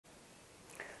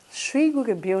Shri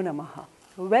Gurubhyo Namaha.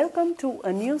 Welcome to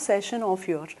a new session of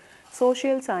your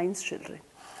social science children.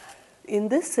 In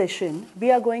this session,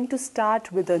 we are going to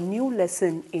start with a new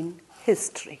lesson in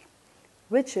history,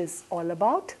 which is all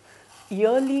about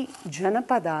early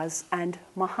Janapadas and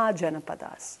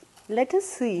Mahajanapadas. Let us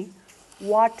see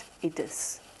what it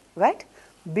is, right?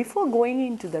 Before going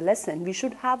into the lesson, we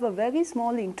should have a very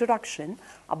small introduction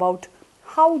about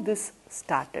how this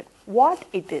started, what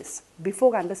it is.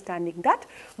 Before understanding that,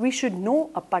 we should know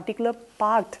a particular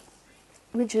part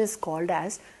which is called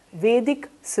as Vedic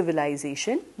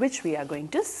Civilization, which we are going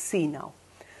to see now.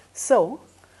 So,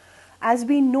 as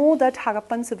we know that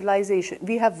Harappan civilization,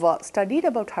 we have studied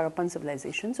about Harappan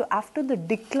civilization. So, after the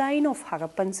decline of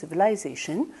Harappan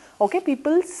civilization,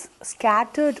 people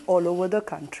scattered all over the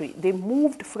country. They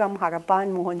moved from Harappa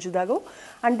and Mohenjo-daro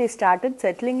and they started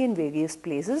settling in various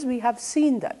places. We have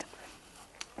seen that.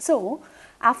 So,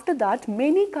 after that,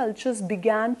 many cultures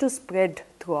began to spread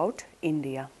throughout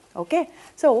India.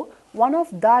 So, one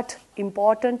of that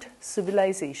important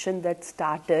civilization that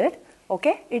started,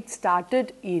 it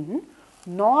started in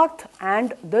north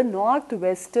and the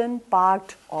northwestern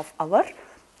part of our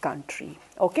country.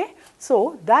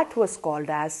 So, that was called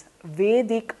as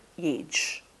Vedic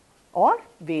Age or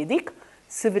Vedic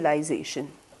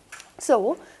Civilization.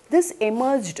 So, this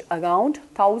emerged around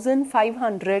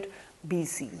 1500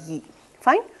 BCE.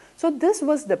 Fine. So, this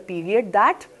was the period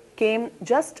that came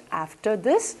just after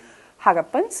this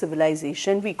Harappan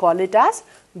civilization. We call it as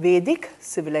Vedic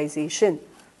Civilization.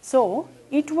 So,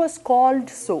 it was called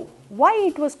so. Why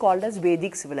it was called as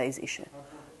Vedic Civilization?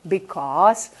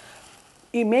 Because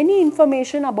many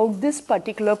information about this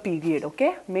particular period,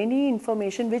 many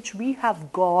information which we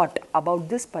have got about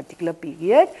this particular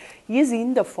period is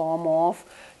in the form of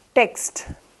text.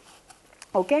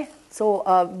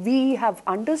 So, we have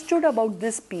understood about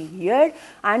this period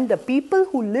and the people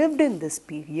who lived in this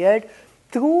period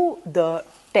through the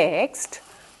text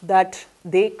that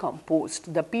they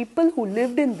composed. The people who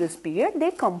lived in this period,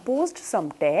 they composed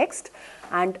some text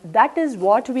and that is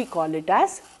what we call it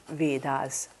as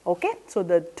Vedas. So,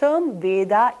 the term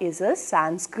Veda is a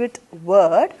Sanskrit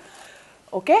word,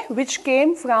 which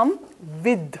came from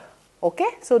vid.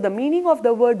 So, the meaning of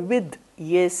the word vid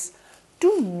is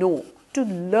to know, to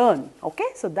learn.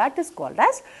 So, that is called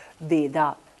as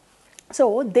Veda.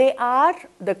 So, they are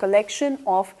the collection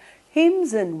of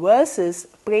hymns and verses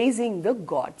praising the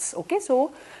gods.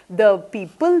 So, the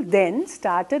people then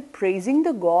started praising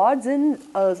the gods in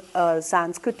a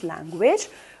Sanskrit language,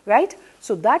 right?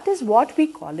 So, that is what we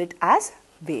call it as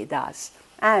Vedas.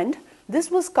 And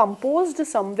this was composed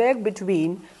somewhere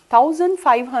between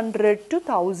 1500 to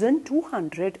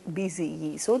 1200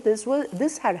 BCE. So,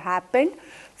 this had happened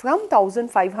from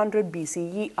 1500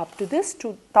 BCE up to this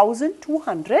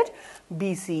 1200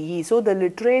 BCE. So, the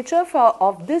literature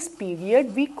of this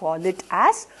period, we call it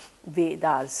as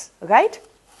Vedas, right?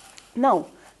 Now,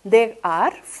 there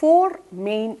are four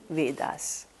main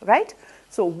Vedas, right?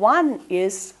 So,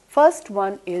 first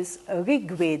one is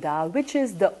Rig Veda, which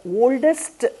is the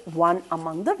oldest one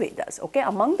among the Vedas.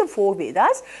 Among the four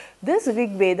Vedas, this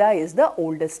Rig Veda is the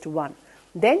oldest one.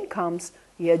 Then comes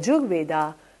Yajur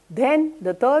Veda. Then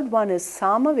the third one is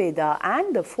Sama Veda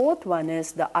and the fourth one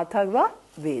is the Atharva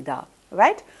Veda,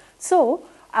 right? So,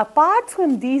 apart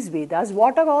from these Vedas,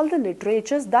 what are all the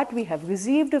literatures that we have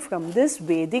received from this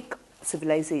Vedic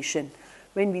civilization?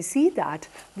 When we see that,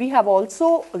 we have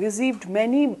also received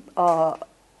many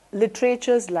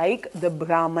literatures like the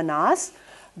Brahmanas,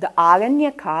 the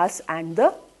Aranyakas and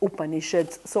the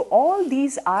Upanishads. So, all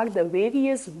these are the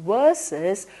various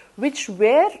verses which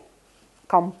were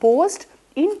composed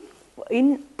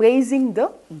in praising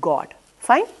the god.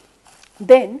 Fine.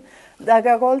 Then there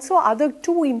are also other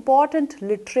two important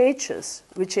literatures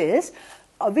which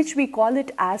we call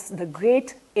it as the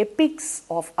great epics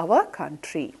of our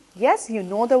country. Yes, you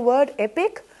know the word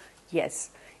epic? Yes,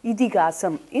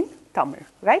 Idigasam in Tamil,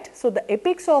 right? So, the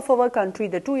epics of our country,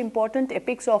 the two important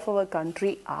epics of our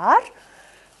country are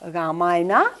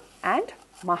Ramayana and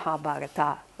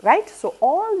Mahabharata, right? So,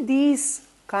 all these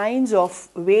kinds of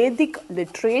Vedic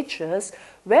literatures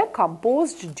were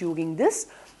composed during this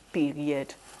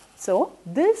period. So,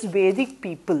 this Vedic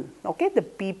people, the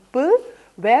people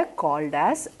were called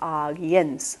as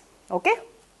Aryans,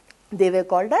 They were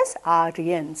called as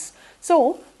Aryans.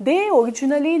 So, they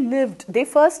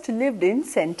first lived in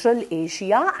Central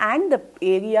Asia and the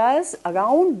areas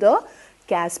around the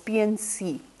Caspian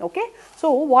Sea.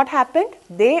 So, what happened?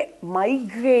 They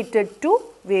migrated to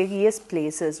various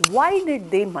places. Why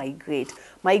did they migrate?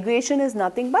 Migration is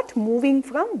nothing but moving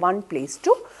from one place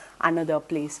to another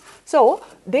place. So,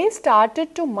 they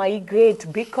started to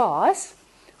migrate because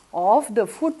of the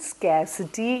food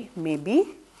scarcity maybe,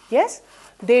 yes,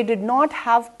 they did not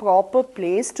have proper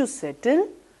place to settle,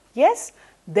 yes,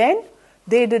 then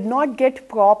they did not get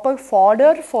proper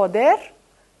fodder for their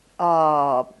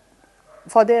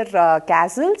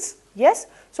castles, yes.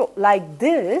 So, like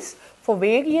this, for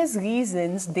various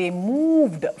reasons they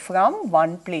moved from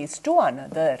one place to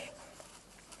another.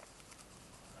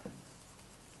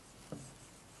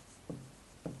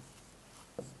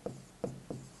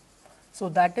 So,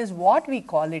 that is what we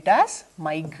call it as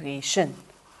migration,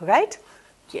 right?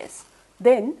 Yes.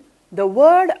 Then the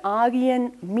word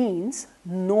Aryan means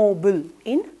noble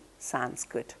in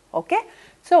Sanskrit, okay.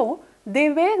 So, they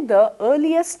were the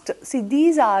earliest, see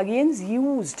these Aryans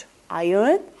used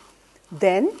iron,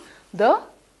 then the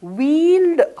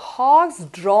wheeled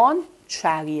horse-drawn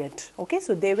chariot, okay.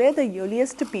 So, they were the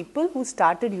earliest people who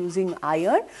started using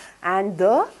iron and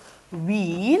the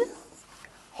wheel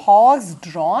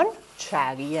horse-drawn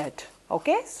chariot,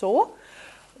 okay. So,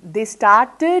 they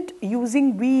started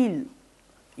using wheel,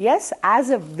 yes, as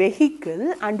a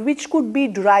vehicle and which could be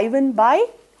driven by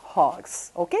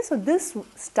horse, okay. So, this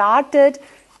started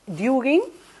during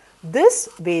this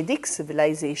Vedic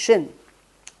civilization.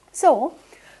 So,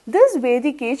 this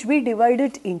Vedic age we divide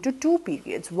it into two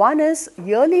periods. One is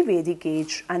early Vedic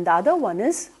age and the other one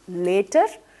is later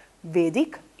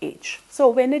Vedic age. So,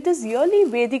 when it is early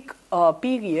Vedic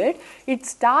period, it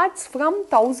starts from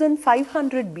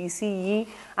 1500 BCE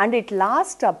and it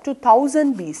lasts up to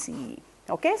 1000 BCE.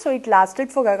 Okay, so it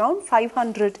lasted for around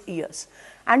 500 years.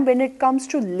 And when it comes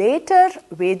to later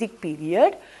Vedic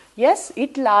period, yes,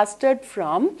 it lasted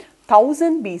from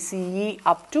 1000 BCE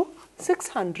up to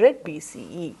 600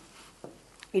 BCE.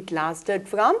 It lasted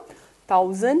from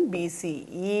 1000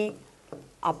 BCE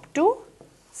up to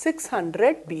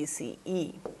 600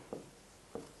 BCE.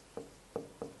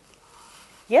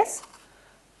 Yes,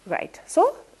 right.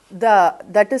 So,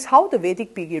 that is how the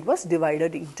Vedic period was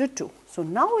divided into two. So,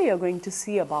 now we are going to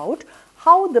see about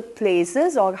how the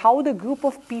places or how the group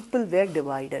of people were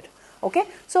divided. Okay.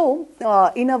 So,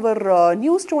 in our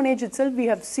New Stone Age itself, we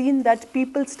have seen that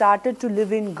people started to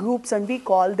live in groups and we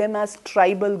call them as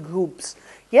tribal groups.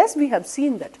 Yes, we have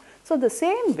seen that. So, the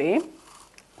same way,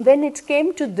 when it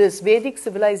came to this Vedic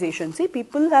civilization, see,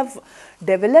 people have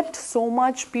developed so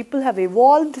much, people have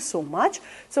evolved so much.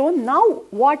 So, now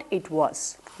what it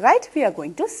was, right? We are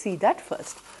going to see that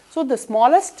first. So, the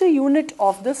smallest unit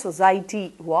of the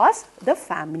society was the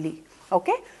family.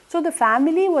 Okay. So, the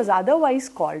family was otherwise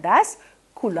called as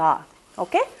Kula.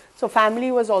 Okay. So,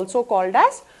 family was also called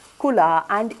as Kula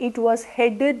and it was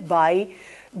headed by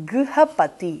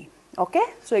Grihapati. Okay.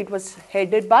 So, it was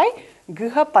headed by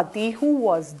Grihapati, who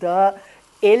was the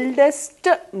eldest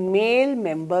male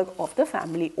member of the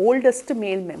family, oldest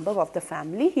male member of the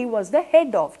family. He was the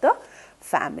head of the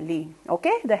family.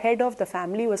 Okay. The head of the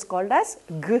family was called as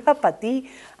Grihapati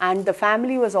and the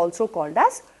family was also called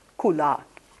as Kula.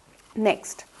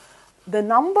 Next, the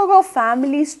number of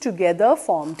families together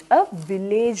formed a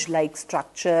village-like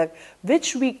structure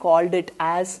which we called it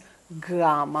as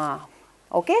Grama.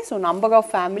 Okay, so number of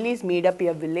families made up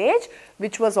a village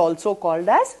which was also called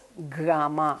as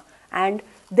Grama, and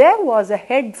there was a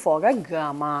head for a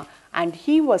Grama and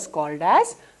he was called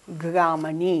as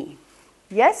Gramani.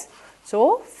 Yes,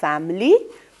 so family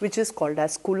which is called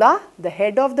as Kula, the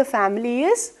head of the family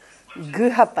is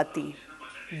Grihapati.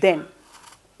 Then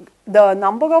the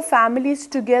number of families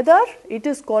together, it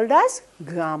is called as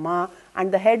Grama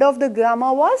and the head of the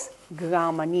Grama was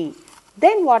Gramani.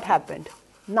 Then what happened?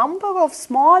 Number of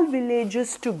small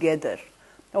villages together,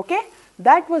 okay,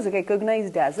 that was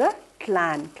recognized as a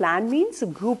clan. Clan means a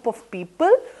group of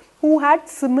people who had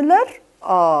similar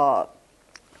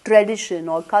tradition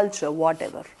or culture,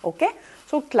 whatever, okay.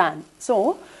 So, clan.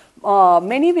 So,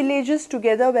 many villages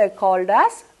together were called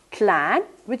as clan,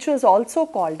 which was also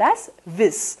called as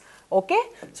Vis, okay.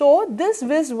 So, this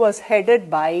Vis was headed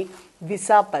by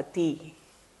Visapati.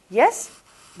 Yes,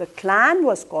 the clan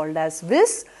was called as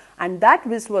Vis and that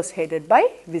Vis was headed by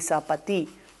Visapati.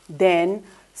 Then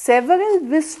several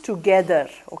Vis together,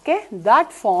 okay,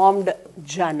 that formed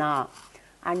Jana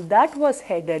and that was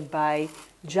headed by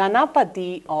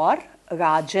Janapati or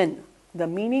Rajan. The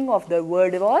meaning of the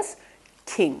word was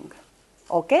king,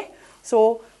 okay.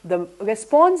 So, the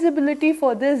responsibility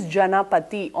for this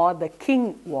Janapati or the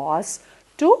king was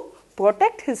to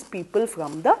protect his people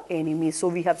from the enemy. So,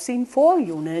 we have seen 4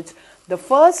 units. The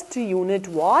first unit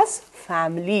was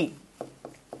family,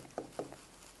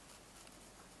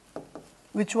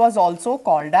 which was also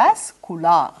called as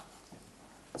Kula.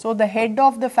 So, the head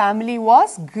of the family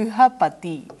was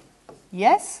Grihapati.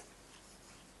 Yes.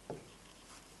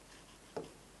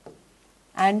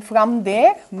 And from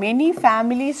there, many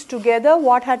families together,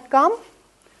 what had come?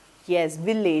 Yes,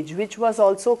 village, which was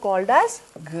also called as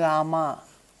grama.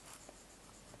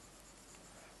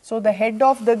 So the head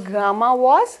of the grama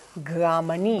was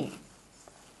Gramani.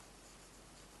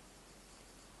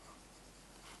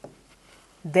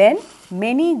 Then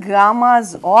many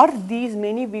gramas or these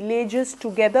many villages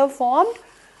together formed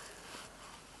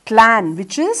clan,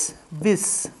 which is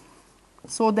Vis.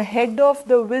 So the head of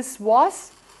the Vis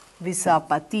was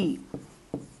Visapati.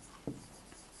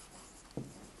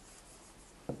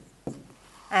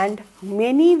 And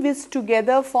many Vis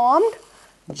together formed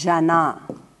Jana.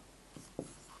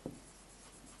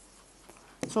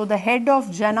 So the head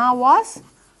of Jana was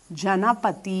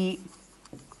Janapati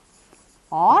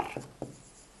or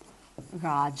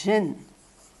Rajan.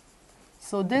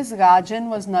 So this Rajan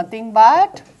was nothing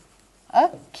but a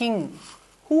king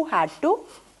who had to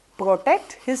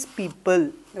protect his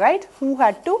people, right? Who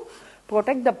had to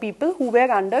protect the people who were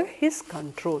under his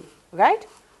control, right?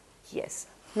 Yes.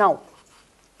 Now,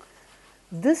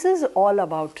 this is all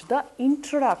about the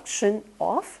introduction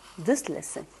of this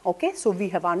lesson. Okay, so we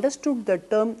have understood the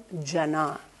term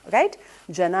Jana, right?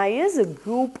 Jana is a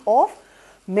group of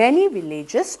many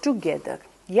villages together.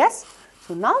 Yes.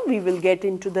 So now we will get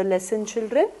into the lesson,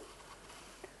 children.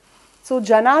 So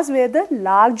Janas were the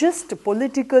largest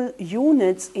political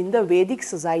units in the Vedic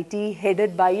society,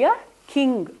 headed by a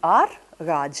king or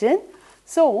Rajan.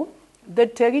 So the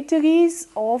territories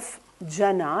of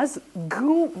Janas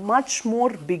grew much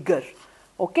more bigger.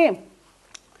 Okay.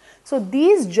 So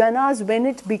these Janas, when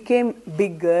it became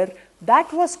bigger,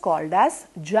 that was called as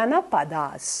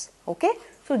Janapadas. Okay.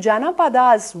 So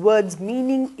Janapadas words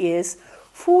meaning is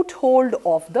foothold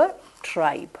of the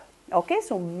tribe. Okay,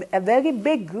 so a very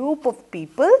big group of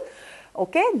people,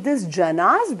 okay, these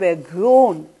Janas were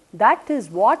grown. That is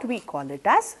what we call it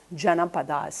as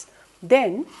Janapadas.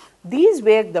 Then these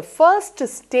were the first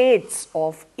states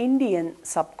of Indian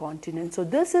subcontinent. So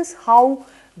this is how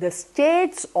the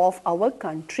states of our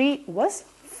country was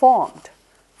formed.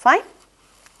 Fine.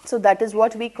 So that is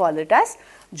what we call it as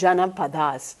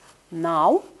Janapadas.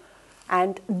 Now,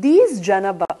 and these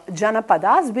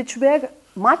Janapadas, which were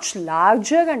much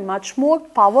larger and much more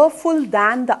powerful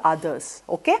than the others,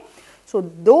 okay. So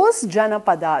those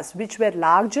Janapadas which were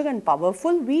larger and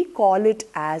powerful, we call it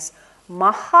as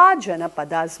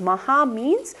Mahajanapadas. Maha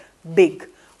means big.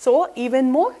 So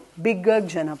even more bigger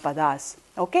Janapadas,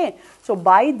 okay. So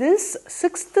by this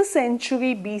 6th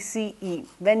century BCE,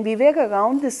 when we were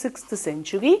around the 6th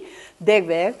century, there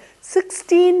were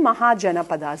 16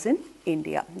 Mahajanapadas in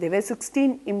India. There were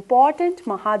 16 important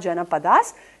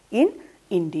Mahajanapadas in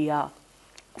India.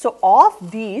 So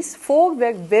of these, 4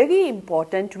 were very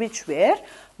important, which were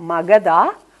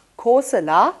Magadha,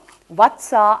 Kosala,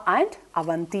 Vatsa and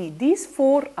Avanti. These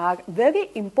 4 are very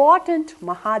important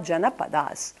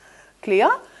Mahajanapadas.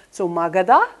 Clear? So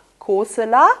Magadha,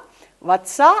 Kosala,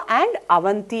 Vatsa and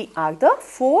Avanti are the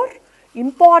 4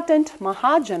 important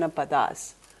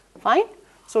Mahajanapadas. Fine.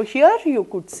 So here you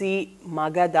could see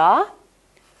Magadha,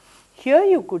 here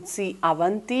you could see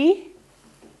Avanti,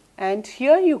 and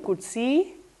here you could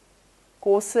see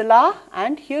Kosala,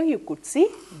 and here you could see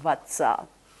Vatsa.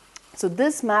 So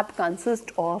this map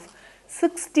consists of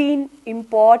 16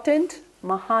 important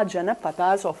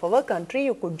Mahajanapadas of our country.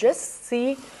 You could just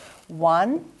see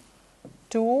 1,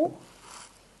 2,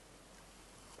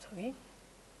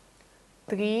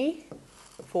 3,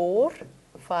 4,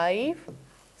 5,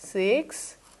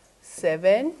 6,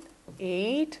 7,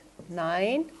 8,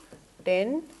 9,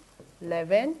 10,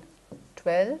 11,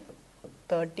 12,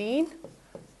 13,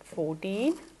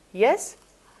 14, yes,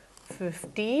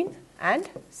 15 and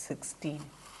 16,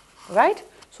 right.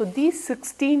 So these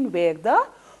 16 were the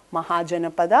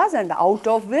Mahajanapadas, and out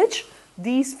of which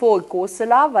these 4,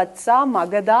 Kosala, Vatsa,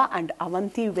 Magadha and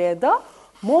Avanti, were the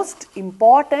most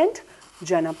important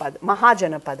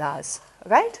Mahajanapadas,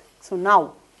 right. So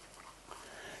now,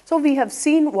 so we have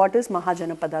seen what is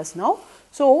Mahajanapadas now.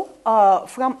 So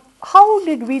from how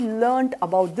did we learn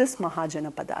about this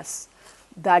Mahajanapadas?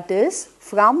 That is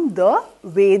from the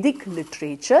Vedic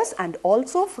literatures and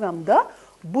also from the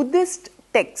Buddhist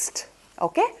text.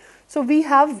 Okay. So we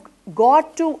have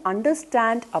got to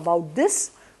understand about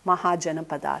this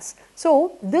Mahajanapadas.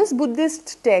 So this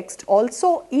Buddhist text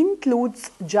also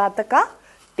includes Jataka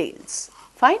tales.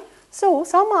 Fine. So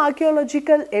some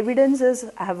archaeological evidences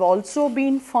have also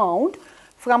been found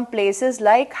from places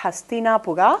like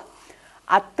Hastinapura,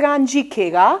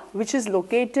 Atranjikera, which is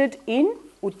located in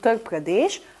Uttar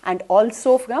Pradesh, and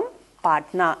also from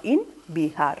Patna in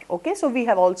Bihar. Okay, so we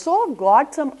have also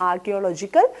got some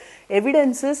archaeological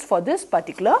evidences for this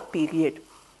particular period.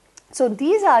 So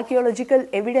these archaeological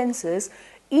evidences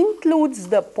includes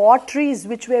the potteries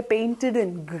which were painted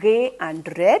in grey and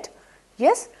red,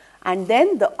 yes, and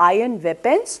then the iron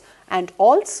weapons and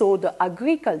also the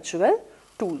agricultural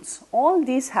tools. All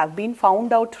these have been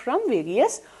found out from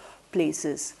various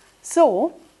places.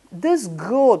 So this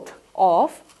growth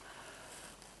of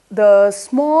the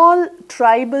small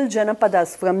tribal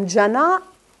Janapadas, from Jana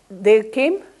there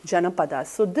came Janapadas.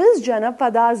 So this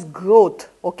Janapadas growth,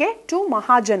 okay, to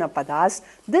Mahajanapadas,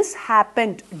 this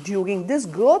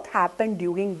growth happened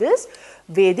during this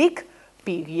Vedic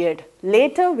period,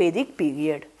 later Vedic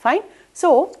period, fine.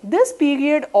 So this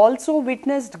period also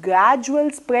witnessed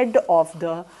gradual spread of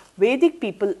the Vedic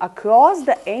people across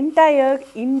the entire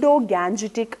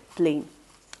Indo-Gangetic plain.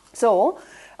 So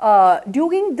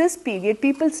during this period,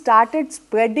 people started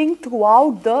spreading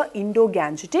throughout the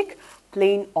Indo-Gangetic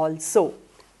plain also.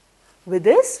 With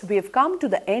this, we have come to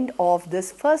the end of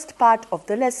this first part of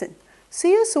the lesson.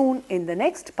 See you soon in the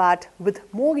next part with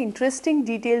more interesting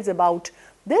details about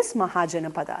this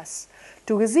Mahajanapadas.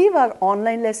 To receive our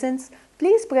online lessons,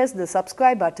 please press the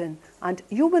subscribe button and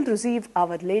you will receive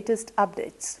our latest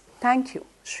updates. Thank you.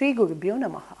 Shri Gurubhyo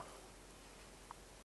Namaha.